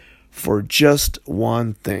Adam for just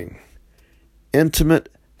one thing: intimate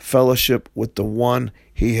fellowship with the one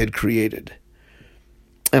he had created.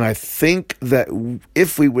 And I think that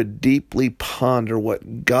if we would deeply ponder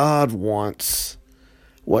what God wants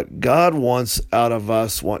out of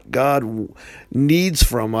us, what God needs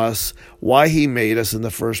from us, why he made us in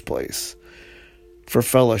the first place, for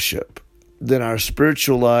fellowship, then our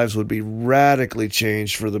spiritual lives would be radically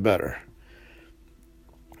changed for the better.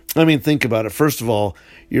 I mean, think about it. First of all,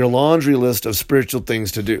 your laundry list of spiritual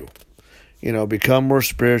things to do. You know, become more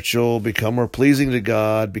spiritual, become more pleasing to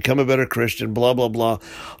God, become a better Christian, blah, blah, blah.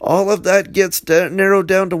 All of that gets narrowed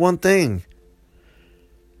down to one thing: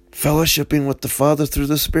 fellowshipping with the Father through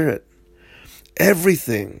the Spirit.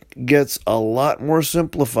 Everything gets a lot more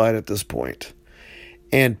simplified at this point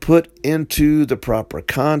and put into the proper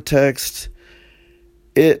context.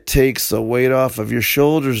 It takes the weight off of your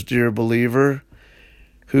shoulders, dear believer,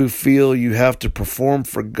 who feel you have to perform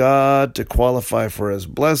for God to qualify for his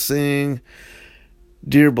blessing.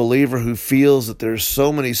 Dear believer who feels that there's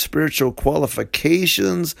so many spiritual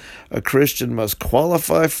qualifications a Christian must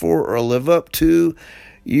qualify for or live up to.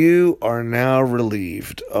 You are now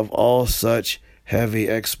relieved of all such heavy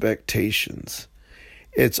expectations.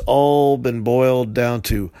 It's all been boiled down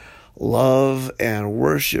to love and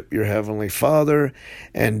worship your Heavenly Father,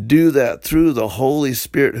 and do that through the Holy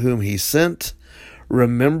Spirit whom he sent.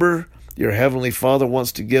 Remember, your Heavenly Father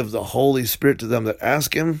wants to give the Holy Spirit to them that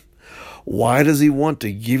ask Him. Why does He want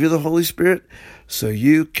to give you the Holy Spirit? So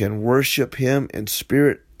you can worship Him in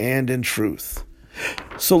spirit and in truth.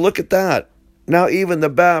 So look at that. Now even the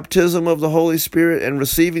baptism of the Holy Spirit and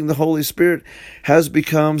receiving the Holy Spirit has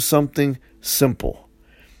become something simple.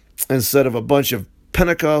 Instead of a bunch of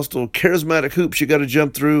Pentecostal charismatic hoops you got to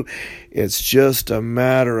jump through, it's just a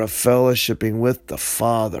matter of fellowshipping with the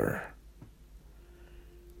Father.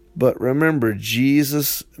 But remember,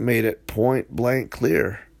 Jesus made it point blank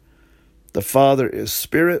clear. The Father is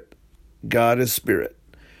spirit, God is spirit.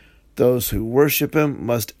 Those who worship Him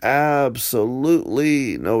must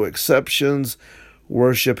absolutely, no exceptions,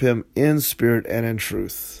 worship Him in spirit and in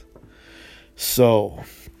truth. So,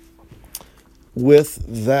 with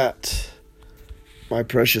that, my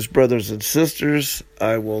precious brothers and sisters,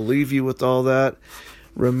 I will leave you with all that.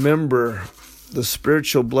 Remember, the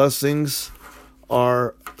spiritual blessings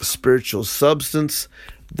are spiritual substance.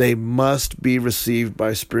 They must be received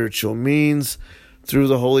by spiritual means through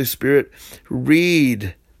the Holy Spirit.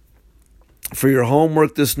 Read for your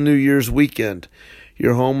homework this New Year's weekend.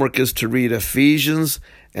 Your homework is to read Ephesians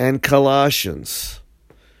and Colossians.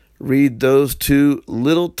 Read those two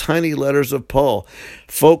little tiny letters of Paul.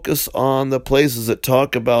 Focus on the places that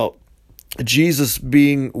talk about Jesus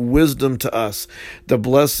being wisdom to us, the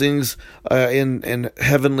blessings in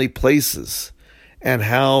heavenly places, and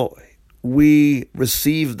how we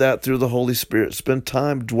receive that through the Holy Spirit. Spend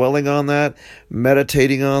time dwelling on that,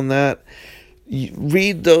 meditating on that.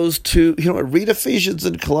 Read those two, read Ephesians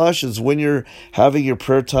and Colossians when you're having your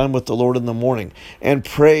prayer time with the Lord in the morning, and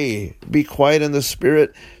pray. Be quiet in the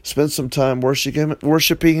Spirit. Spend some time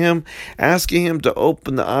worshiping Him, asking Him to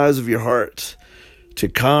open the eyes of your heart to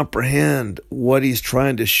comprehend what He's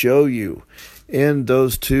trying to show you in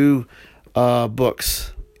those two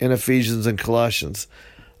books, in Ephesians and Colossians.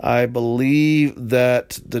 I believe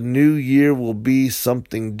that the new year will be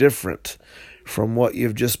something different from what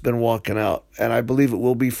you've just been walking out. And I believe it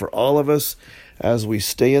will be for all of us as we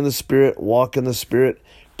stay in the Spirit, walk in the Spirit,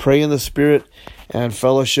 pray in the Spirit, and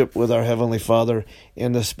fellowship with our Heavenly Father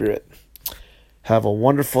in the Spirit. Have a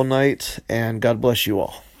wonderful night, and God bless you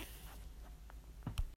all.